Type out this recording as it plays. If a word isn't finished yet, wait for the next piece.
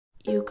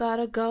You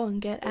gotta go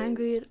and get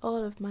angry at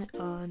all of my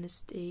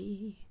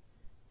honesty.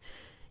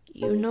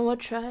 You know I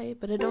try,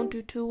 but I don't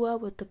do too well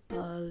with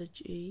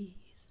apologies.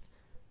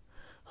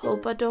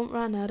 Hope I don't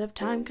run out of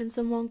time, can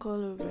someone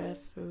call a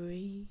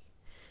referee?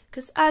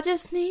 'Cause I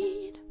just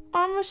need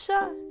one more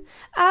shot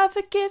at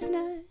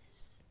forgiveness.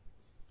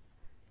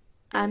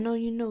 I know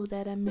you know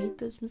that I made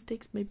those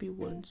mistakes maybe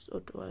once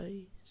or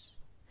twice.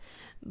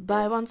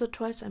 By once or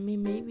twice I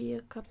mean maybe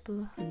a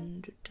couple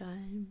 100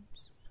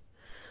 times.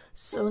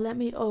 So let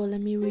me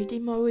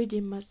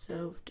redeem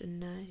myself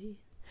tonight.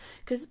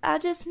 'Cause I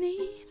just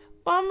need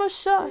one more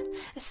shot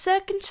at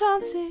second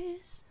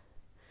chances.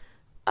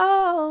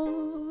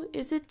 Oh,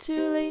 is it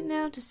too late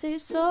now to say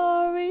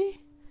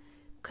sorry?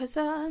 'Cause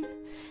I'm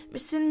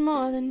missing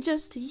more than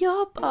just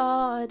your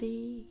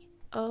body.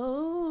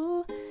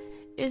 Oh,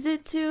 is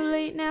it too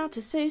late now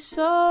to say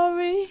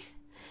sorry?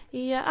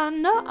 Yeah, I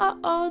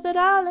know that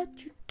I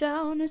let you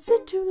down. Is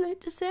it too late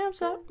to say I'm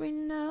sorry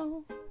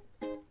now?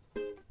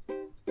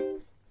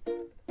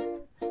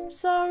 I'm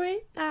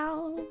sorry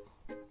now.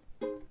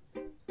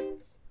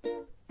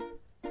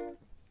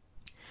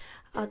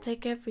 I'll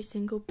take every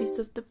single piece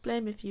of the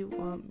blame if you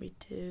want me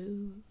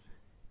to.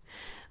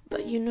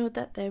 But you know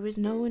that there is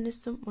no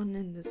innocent one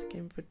in this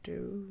game for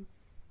two.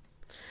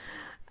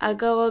 I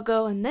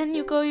go, and then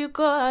you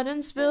go out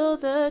and spill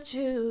the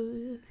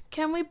truth.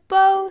 Can we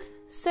both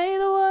say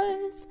the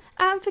words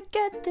and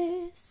forget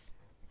this?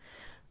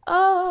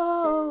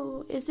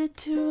 Oh, is it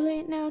too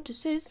late now to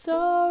say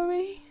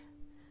sorry?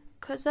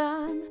 'Cause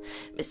I'm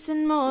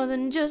missing more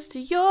than just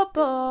your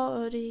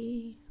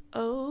body.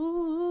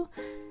 Oh,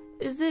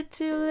 is it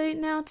too late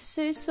now to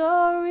say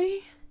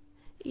sorry?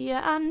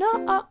 Yeah, I know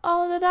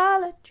that I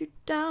let you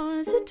down.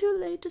 Is it too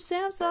late to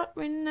say I'm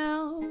sorry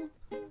now?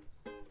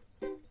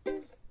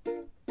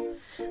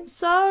 I'm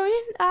sorry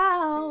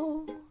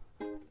now.